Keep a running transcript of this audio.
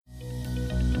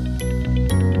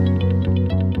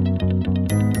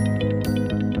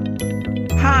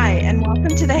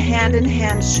Welcome to the Hand in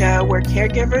Hand show, where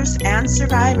caregivers and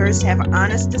survivors have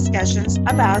honest discussions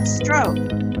about stroke.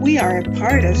 We are a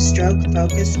part of Stroke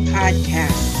Focus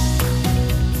Podcasts.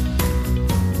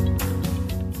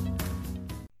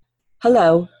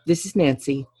 Hello, this is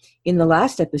Nancy. In the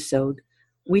last episode,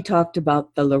 we talked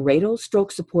about the Laredo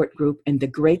Stroke Support Group and the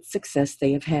great success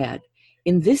they have had.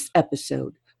 In this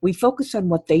episode, we focus on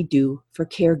what they do for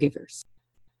caregivers.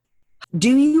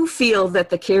 Do you feel that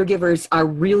the caregivers are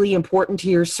really important to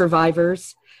your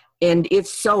survivors? And if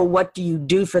so, what do you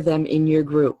do for them in your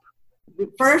group?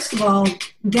 First of all,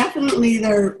 definitely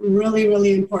they're really,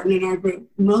 really important in our group.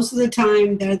 Most of the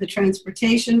time, they're the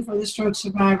transportation for the stroke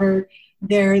survivor.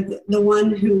 They're the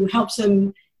one who helps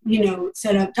them,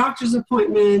 set up doctor's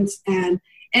appointments. And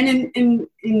in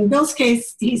Bill's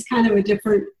case, he's kind of a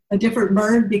different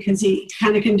bird because he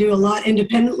kind of can do a lot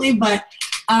independently. But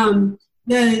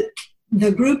the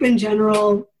group in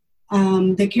general,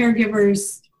 the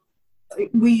caregivers,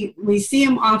 we see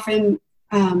them often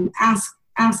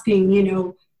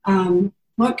asking,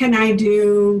 what can I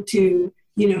do to,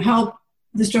 help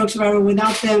the stroke survivor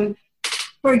without them?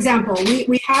 For example,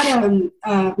 we have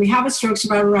a stroke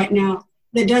survivor right now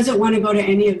that doesn't want to go to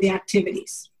any of the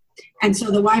activities. And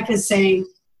so the wife is saying,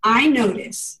 I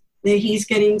notice that he's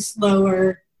getting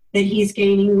slower, that he's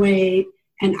gaining weight,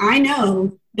 and I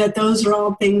know that those are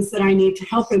all things that I need to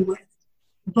help him with,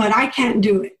 but I can't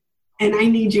do it. And I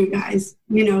need you guys,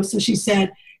 so she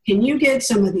said, can you get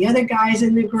some of the other guys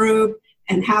in the group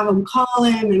and have them call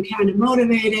him and kind of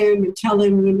motivate him and tell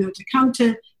him, to come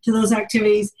to those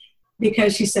activities?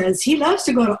 Because she says, he loves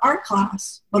to go to art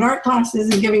class, but art class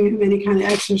isn't giving him any kind of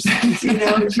exercise,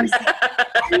 And she said,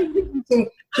 I need him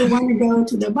to want to go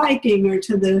to the biking or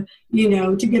to the,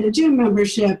 to get a gym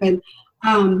membership.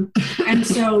 And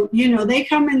so, they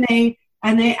come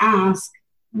and they ask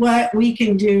what we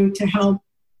can do to help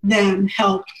them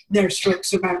help their stroke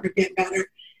survivor get better.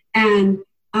 And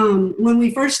when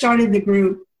we first started the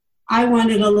group, I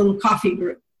wanted a little coffee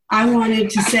group. I wanted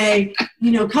to say,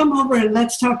 come over and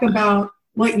let's talk about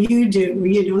what you do.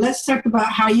 Let's talk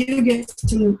about how you get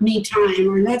some me time,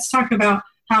 or let's talk about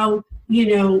how,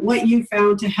 what you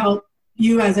found to help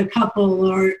you as a couple,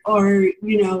 or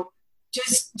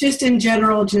just in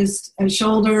general, just a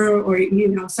shoulder, or,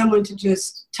 someone to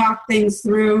just talk things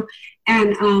through.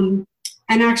 And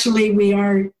actually we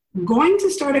are going to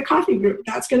start a coffee group.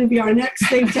 That's going to be our next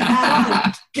thing to add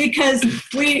on, because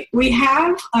we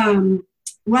have,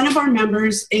 one of our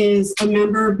members is a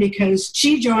member because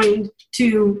she joined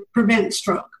to prevent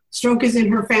stroke. Stroke is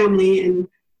in her family, and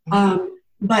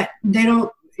but they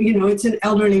don't, it's an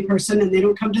elderly person, and they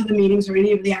don't come to the meetings or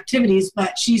any of the activities,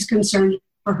 but she's concerned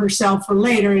for herself for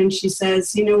later, and she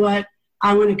says, you know what,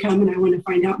 I want to come and I want to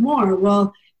find out more.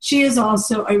 Well, she is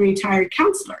also a retired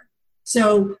counselor.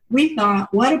 So we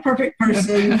thought, what a perfect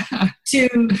person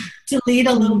to lead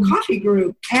a little coffee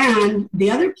group. And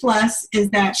the other plus is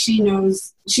that she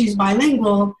knows she's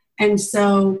bilingual, and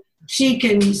so she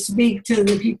can speak to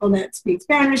the people that speak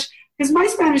Spanish, because my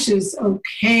Spanish is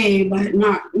okay, but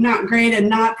not great, and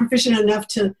not proficient enough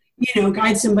to,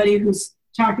 guide somebody who's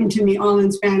talking to me all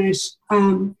in Spanish.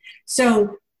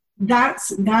 So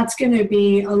that's going to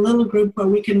be a little group where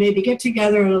we can maybe get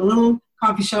together at a little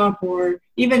coffee shop, or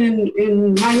even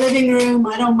in my living room.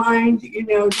 I don't mind, doing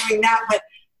that, but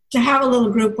to have a little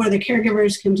group where the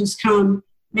caregivers can just come.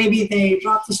 Maybe they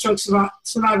drop the stroke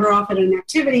survivor off at an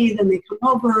activity, then they come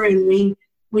over, and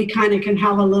we kind of can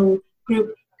have a little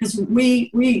group, because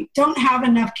we don't have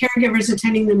enough caregivers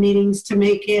attending the meetings to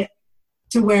make it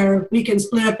to where we can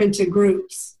split up into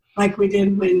groups like we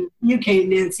did when you came,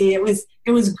 Nancy. It was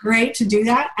great to do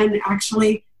that, and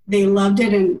actually they loved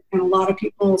it, and a lot of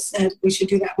people said we should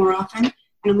do that more often.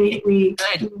 And we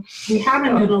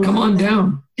haven't done a lot. Come on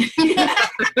down. Yeah,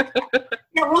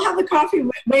 we'll have the coffee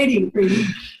waiting for you.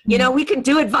 We can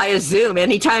do it via Zoom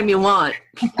anytime you want.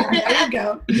 There you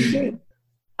go. Good.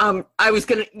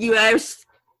 You guys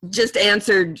just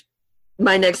answered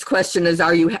my next question is,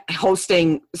 are you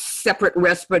hosting separate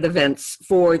respite events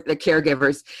for the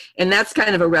caregivers? And that's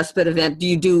kind of a respite event.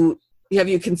 Have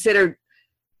you considered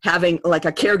having like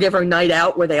a caregiver night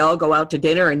out where they all go out to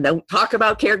dinner and don't talk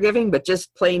about caregiving, but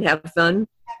just plain have fun?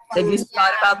 Have you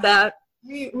thought about that?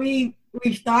 We've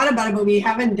thought about it, but we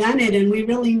haven't done it, and we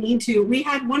really need to. We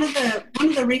had one of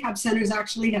the rehab centers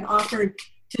actually had offered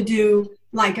to do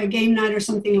like a game night or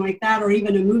something like that, or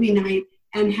even a movie night,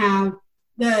 and have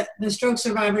the stroke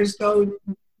survivors go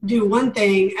do one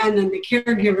thing, and then the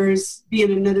caregivers be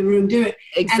in another room do it.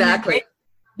 Exactly.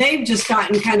 They've just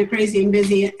gotten kind of crazy and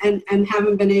busy, and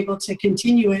haven't been able to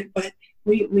continue it, but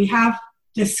we have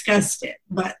discussed it,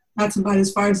 but that's about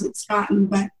as far as it's gotten.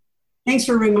 But Thanks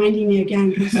for reminding me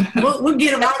again. We'll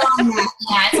get right on that.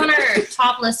 Yeah, it's on our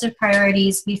top list of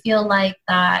priorities. We feel like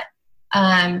that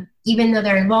even though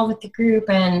they're involved with the group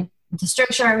and the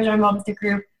stroke survivors are involved with the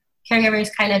group, caregivers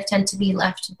kind of tend to be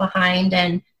left behind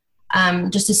and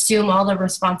just assume all the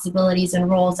responsibilities and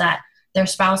roles that their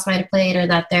spouse might have played or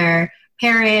that their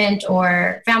parent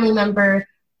or family member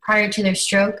prior to their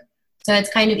stroke. So it's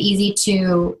kind of easy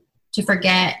to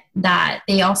forget that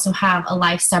they also have a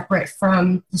life separate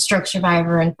from the stroke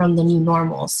survivor and from the new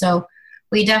normal. So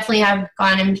we definitely have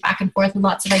gone back and forth with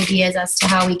lots of ideas as to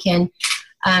how we can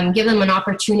give them an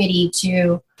opportunity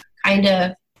to kind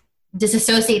of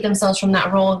disassociate themselves from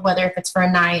that role, whether if it's for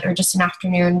a night or just an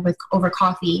afternoon over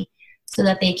coffee, so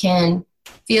that they can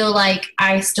feel like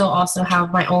I still also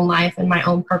have my own life and my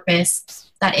own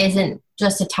purpose that isn't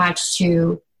just attached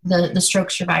to the stroke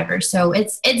survivor. So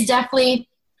it's definitely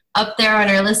up there on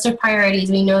our list of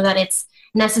priorities. We know that it's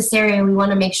necessary, and we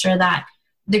want to make sure that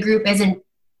the group isn't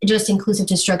just inclusive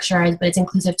to stroke survivors, but it's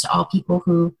inclusive to all people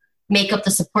who make up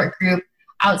the support group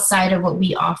outside of what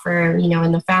we offer,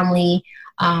 in the family,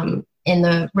 in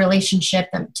the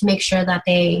relationship, to make sure that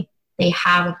they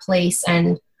have a place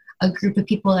and a group of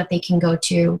people that they can go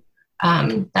to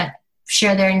that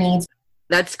share their needs.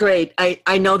 That's great.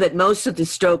 I know that most of the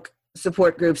stroke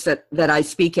support groups that I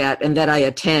speak at and that I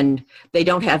attend, they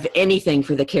don't have anything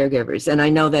for the caregivers. And I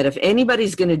know that if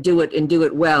anybody's going to do it and do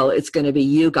it well, it's going to be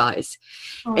you guys.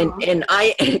 Aww. And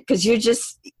because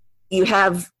you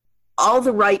have all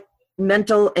the right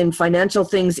mental and financial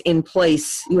things in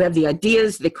place. You have the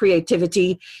ideas, the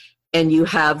creativity, and you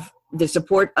have the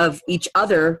support of each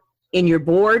other in your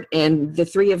board and the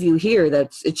three of you here.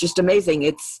 It's just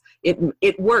amazing.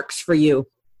 It works for you.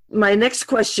 My next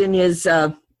question is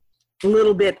a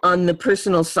little bit on the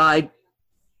personal side.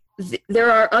 There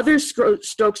are other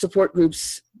stroke support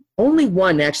groups, only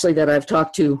one actually that I've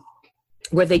talked to,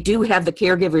 where they do have the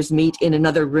caregivers meet in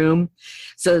another room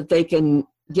so that they can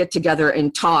get together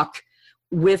and talk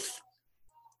with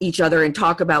each other and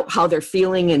talk about how they're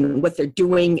feeling and what they're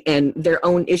doing and their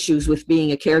own issues with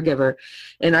being a caregiver.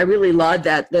 And I really laud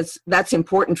that. That's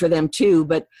important for them too.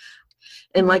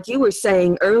 And like you were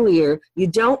saying earlier, you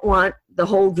don't want the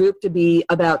whole group to be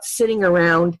about sitting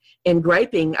around and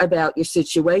griping about your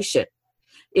situation.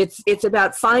 It's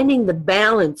about finding the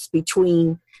balance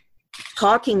between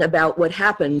talking about what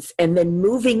happens and then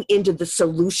moving into the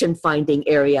solution finding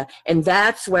area. And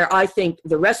that's where I think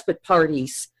the respite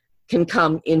parties can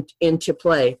come into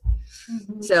play.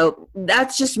 Mm-hmm. So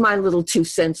that's just my little 2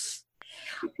 cents.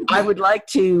 I would like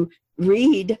to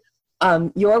read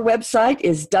your website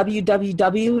is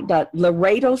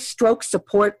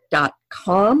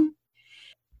www.laredostrokesuppport.com.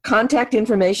 Contact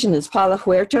information is Paula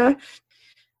Huerta.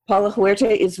 Paula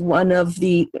Huerta is one of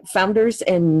the founders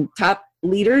and top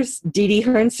leaders. Dee Dee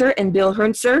Hernser and Bill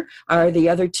Hernser are the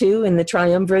other two in the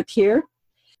triumvirate here.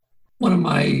 One of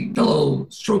my fellow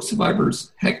stroke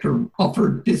survivors, Hector,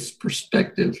 offered this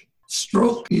perspective.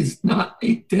 Stroke is not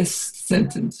a death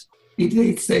sentence. It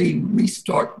is a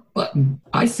restart button.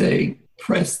 I say,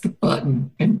 press the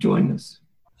button and join us.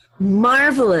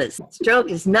 Marvelous. Stroke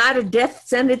is not a death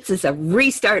sentence. It's a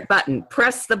restart button.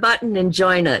 Press the button and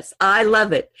join us. I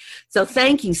love it. So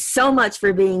thank you so much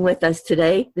for being with us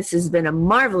today. This has been a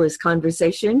marvelous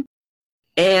conversation.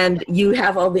 And you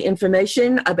have all the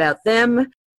information about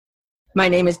them. My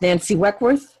name is Nancy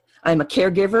Weckworth. I'm a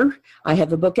caregiver. I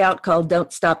have a book out called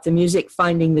Don't Stop the Music,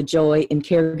 Finding the Joy in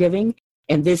Caregiving.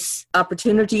 And this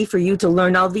opportunity for you to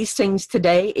learn all these things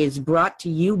today is brought to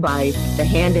you by the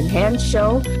Hand in Hand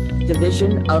Show,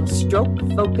 division of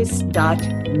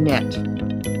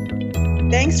strokefocus.net.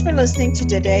 Thanks for listening to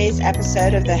today's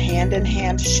episode of the Hand in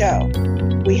Hand Show.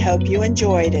 We hope you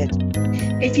enjoyed it.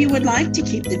 If you would like to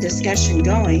keep the discussion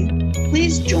going,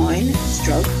 please join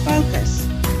Stroke Focus,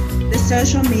 the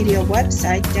social media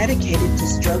website dedicated to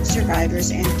stroke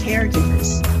survivors and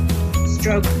caregivers.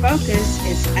 Stroke Focus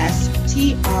is StrokeFocus.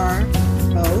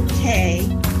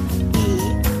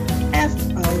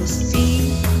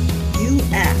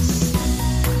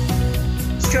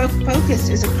 Stroke Focus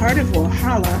is a part of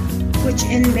Walhalla, which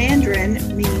in Mandarin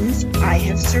means I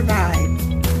have survived.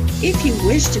 If you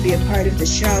wish to be a part of the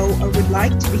show or would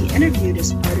like to be interviewed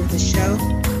as part of the show,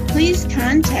 please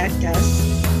contact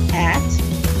us at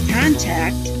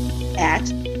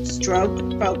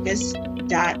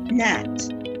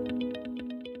contact@strokefocus.net.